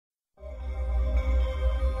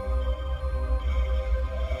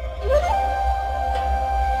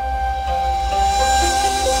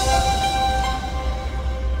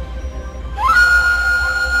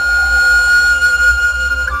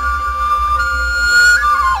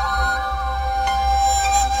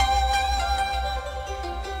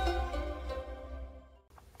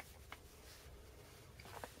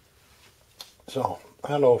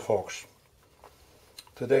Hello folks,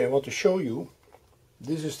 today I want to show you,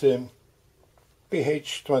 this is the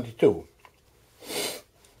PH22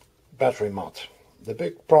 battery mod. The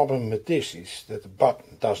big problem with this is that the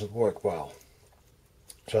button doesn't work well,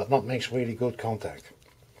 so that makes really good contact.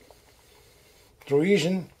 The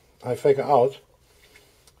reason I figure out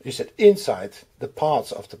is that inside the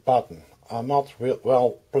parts of the button are not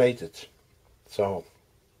well plated. So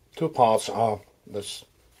two parts are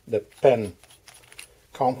the pen,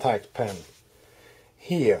 contact pen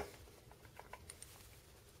here,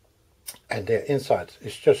 and the inside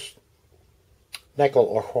is just nickel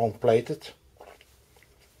or chrome plated,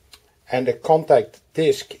 and the contact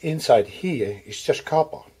disc inside here is just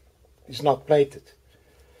copper, it's not plated.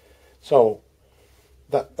 So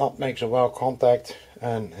that makes a well contact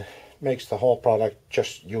and makes the whole product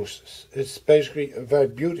just useless. It's basically a very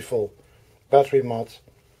beautiful battery mod,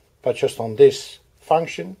 but just on this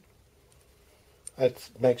function it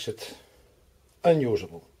makes it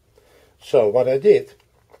unusable. So what I did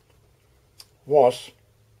was,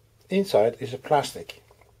 inside is a plastic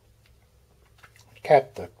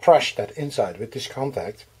cap that crushed that inside with this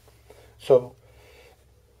contact. So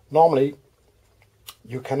normally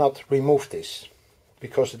you cannot remove this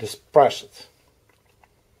because it is pressed.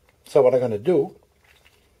 So what I'm going to do,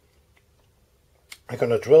 I'm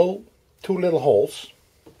going to drill two little holes,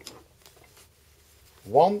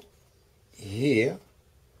 one here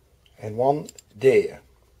and one there.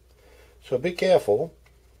 So be careful,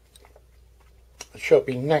 it should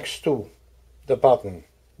be next to the button,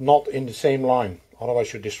 not in the same line,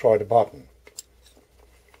 otherwise you destroy the button.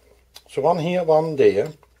 So one here, one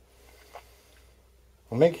there.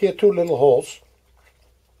 I'll make here two little holes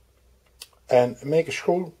and make a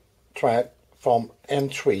screw thread from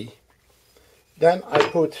M3. Then I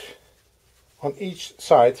put on each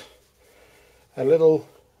side a little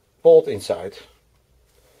bolt inside,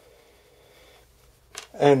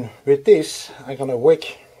 and with this I'm gonna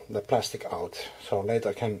wick the plastic out so later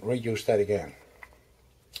I can reuse that again.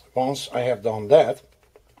 Once I have done that,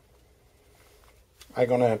 I'm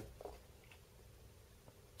gonna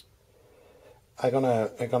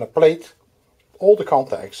plate all the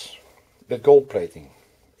contacts with gold plating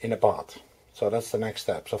in a part. So that's the next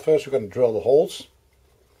step. So first we're going to drill the holes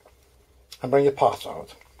and bring the parts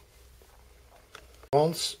out.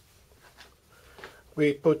 Once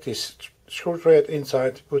we put this screw thread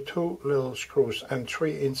inside, put two little screws and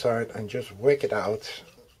three inside and just wick it out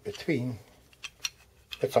between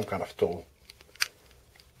with some kind of tool.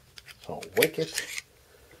 So wick it,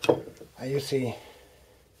 and you see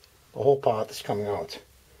the whole part is coming out.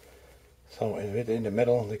 So in the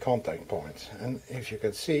middle, the contact point, and if you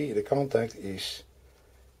can see, the contact is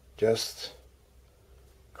just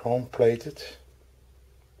chrome plated,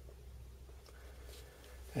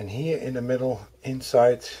 and here in the middle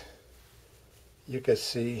inside you can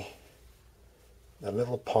see the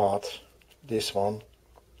little part, this one,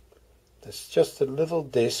 that's just a little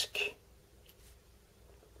disc.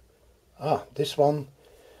 This one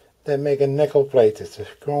they make a nickel plated,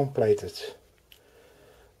 chrome plated,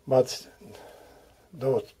 but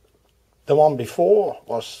the one before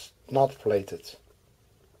was not plated.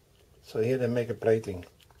 So here they make a plating,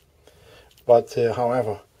 but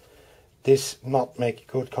however this not make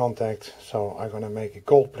good contact, so I'm gonna make a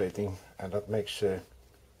gold plating, and that makes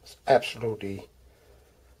absolutely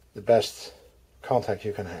the best contact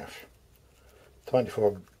you can have.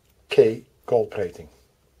 24K gold plating.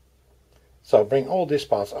 So bring all these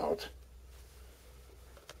parts out.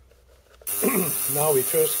 Now we're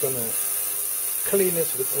first gonna clean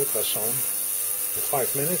it with ultrasound for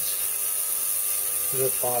 5 minutes so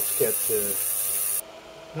that parts get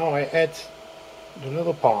Now I add the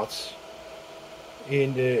little parts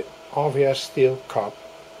in the RVS steel cup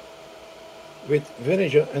with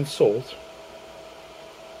vinegar and salt.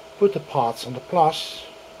 Put the parts on the plus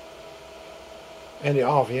and the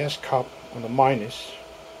RVS cup on the minus,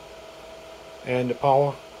 and the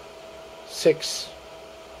power 6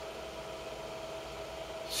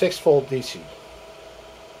 volt DC,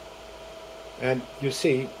 and you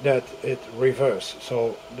see that it reverses,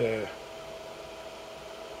 so the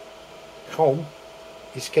chrome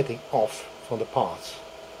is getting off from the parts,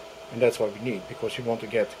 and that's what we need because you want to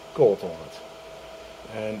get gold on it.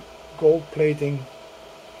 And gold plating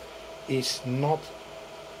is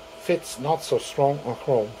fits not so strong on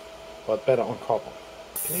chrome, but better on copper.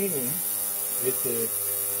 Cleaning with the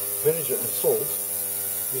vinegar and salt,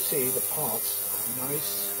 you see the parts are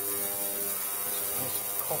nice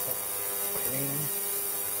copper clean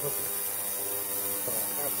looking. So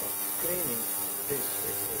after cleaning this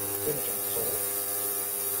with vinegar and salt,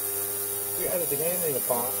 we add it again in the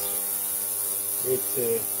parts with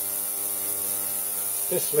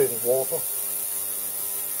distillated water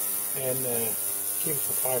and keep it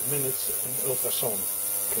for 5 minutes in ultrasonic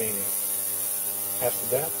cleaning. After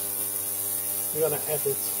that, we're going to add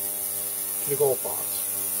it to the gold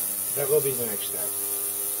parts. That will be the next step.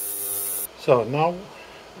 So now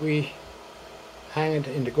we hang it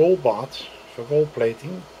in the gold bath for gold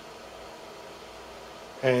plating,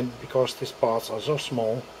 and because these parts are so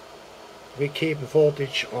small, we keep a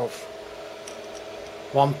voltage of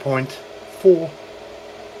 1.4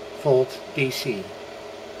 volt DC,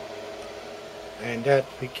 and that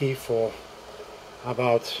we keep for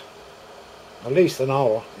about at least an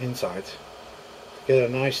hour inside to get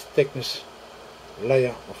a nice thickness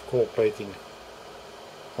layer of gold plating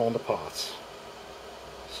on the parts.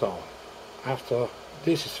 So after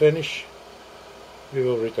this is finished, we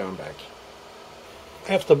will return back.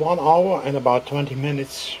 After 1 hour and about 20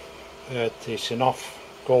 minutes, it is enough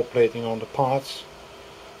gold plating on the parts.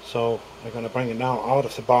 So we're going to bring it now out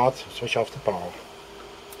of the bath, switch off the power.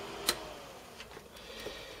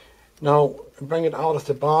 Now bring it out of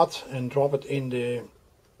the bath and drop it in the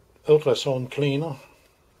ultrasound cleaner,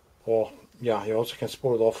 or yeah, you also can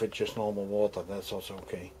spool it off with just normal water, that's also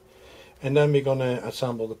okay. And then we're going to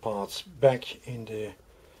assemble the parts back in the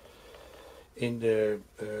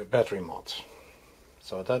battery mod.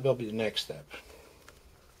 So that will be the next step.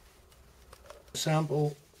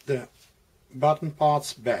 Assemble the button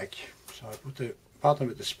parts back. So I put the button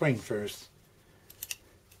with the spring first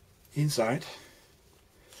inside.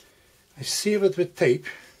 I seal it with tape,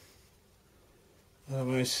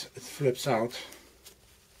 otherwise it flips out.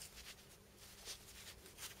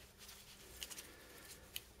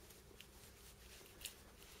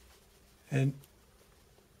 And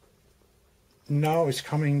now is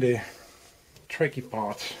coming the tricky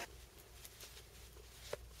part.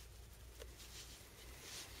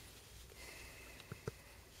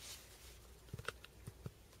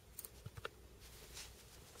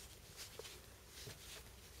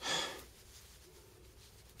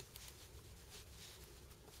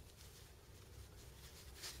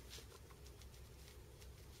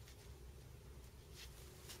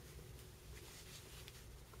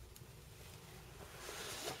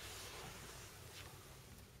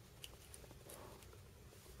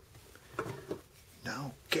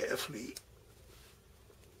 Now carefully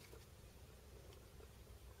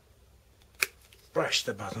brush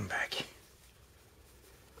the button back.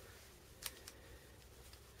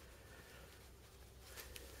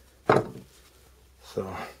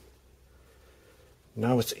 So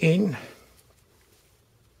now it's in.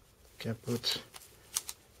 Can put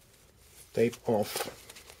tape off.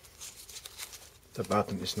 The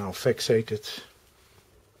button is now fixated.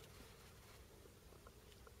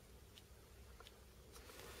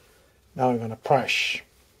 Now I'm going to press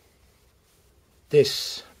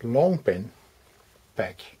this long pin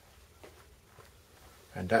back,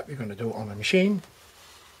 and that we're going to do on the machine.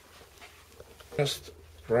 Just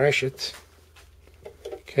press it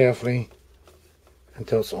carefully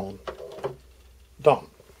until it's on. Done.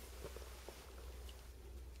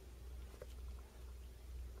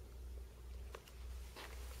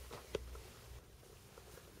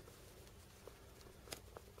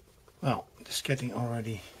 Well, it's getting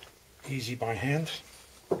already easy by hand.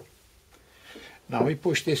 Now we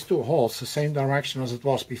push these two holes the same direction as it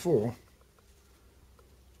was before.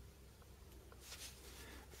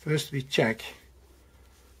 First we check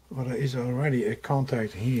whether there is already a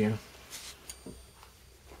contact here.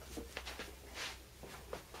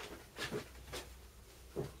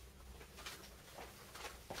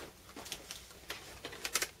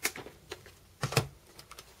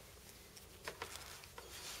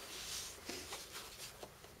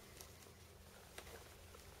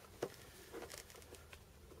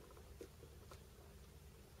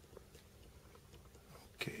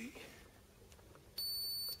 Okay.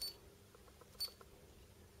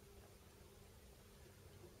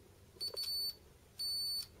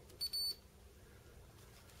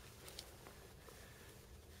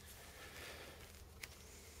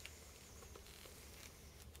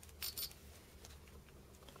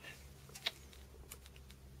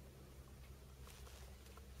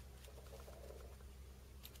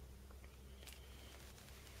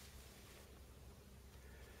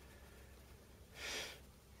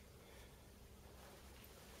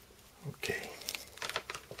 Okay,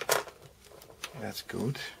 that's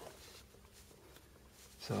good.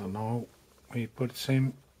 So now we put it the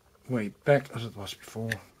same way back as it was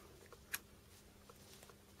before.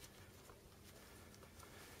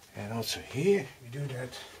 And also here we do that,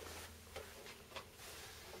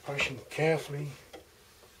 pushing carefully.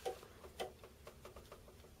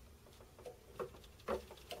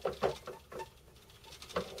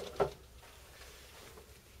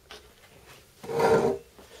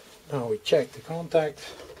 we check the contact.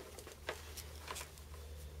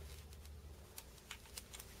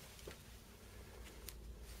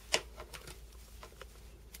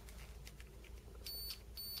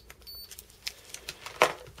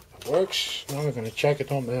 It works. Now we're going to check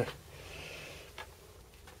it on the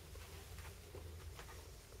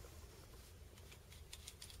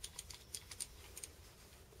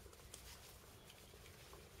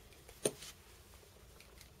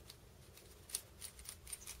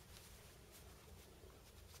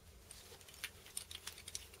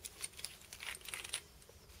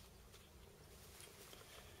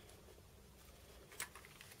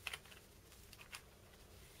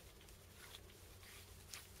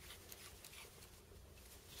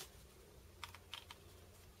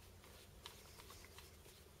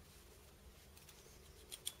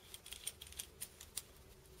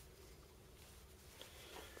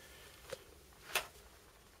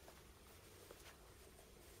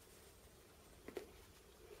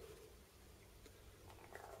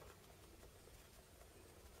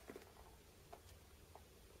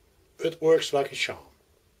It works like a charm.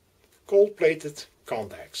 Gold-plated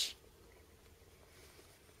contacts.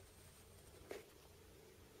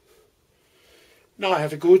 Now I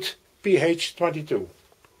have a good PH22.